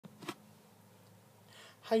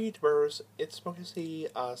Hi YouTubers, it's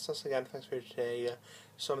SmokingEssy7887 again. Thanks for today.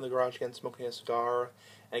 So I'm in the garage again smoking a cigar,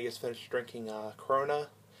 and I just finished drinking Corona.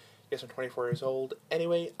 Yes, I'm 24 years old.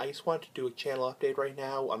 Anyway, I just wanted to do a channel update right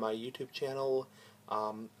now on my YouTube channel.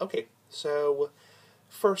 Okay, so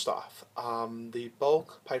first off, the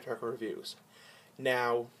bulk pipe tobacco reviews.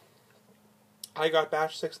 Now, I got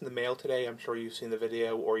batch 6 in the mail today. I'm sure you've seen the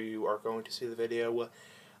video, or you are going to see the video.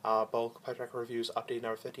 Bulk pipe tobacco reviews update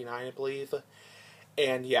number 59, I believe.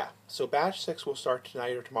 And yeah, so batch 6 will start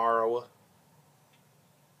tonight or tomorrow.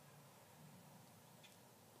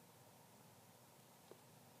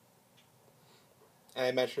 And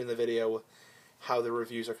I mentioned in the video how the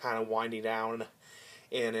reviews are kind of winding down,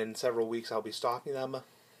 and in several weeks I'll be stocking them.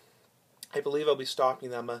 I believe I'll be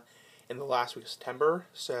stocking them in the last week of September,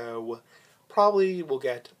 so probably we'll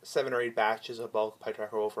get 7 or 8 batches of bulk pipe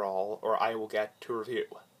tobacco overall, or I will get to review.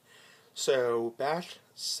 So batch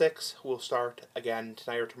 6 will start again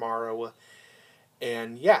tonight or tomorrow,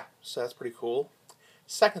 and yeah, so that's pretty cool.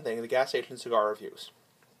 Second thing, the gas station cigar reviews.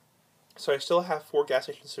 So I still have 4 gas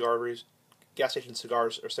station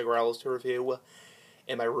cigars or cigarillos to review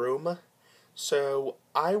in my room. So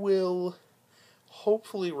I will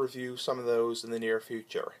hopefully review some of those in the near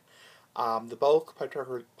future. The bulk pipe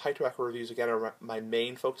tobacco reviews again are my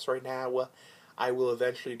main focus right now. I will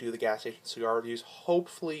eventually do the gas station cigar reviews,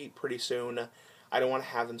 hopefully pretty soon. I don't want to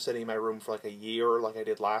have them sitting in my room for like a year like I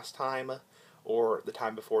did last time, or the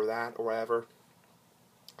time before that, or whatever.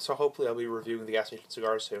 So hopefully I'll be reviewing the gas station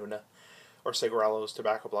cigars soon, or cigarillos,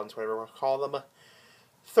 tobacco blunts, whatever you want to call them.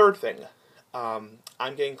 Third thing, I'm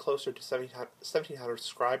getting closer to 1,700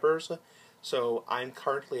 subscribers, so I'm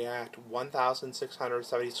currently at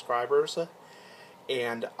 1,670 subscribers,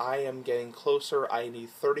 and I am getting closer. I need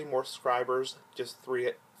 30 more subscribers, just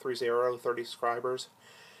 30 subscribers,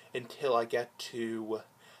 until I get to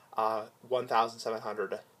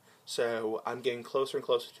 1,700. So I'm getting closer and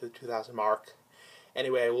closer to the 2,000 mark.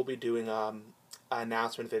 Anyway, I will be doing an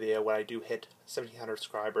announcement video when I do hit 1,700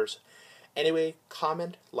 subscribers. Anyway,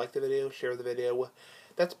 comment, like the video, share the video.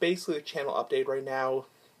 That's basically the channel update right now.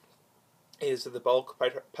 Is the bulk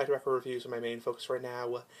pipe tobacco reviews are my main focus right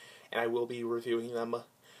now, and I will be reviewing them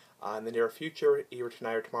in the near future, either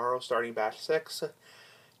tonight or tomorrow, starting batch 6.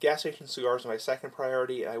 Gas station cigars are my second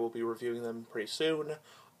priority, and I will be reviewing them pretty soon.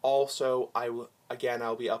 Also, I'll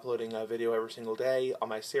be uploading a video every single day on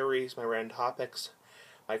my series, my random topics,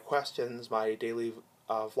 my questions, my daily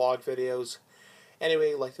vlog videos.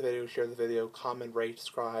 Anyway, like the video, share the video, comment, rate,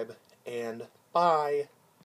 subscribe, and bye!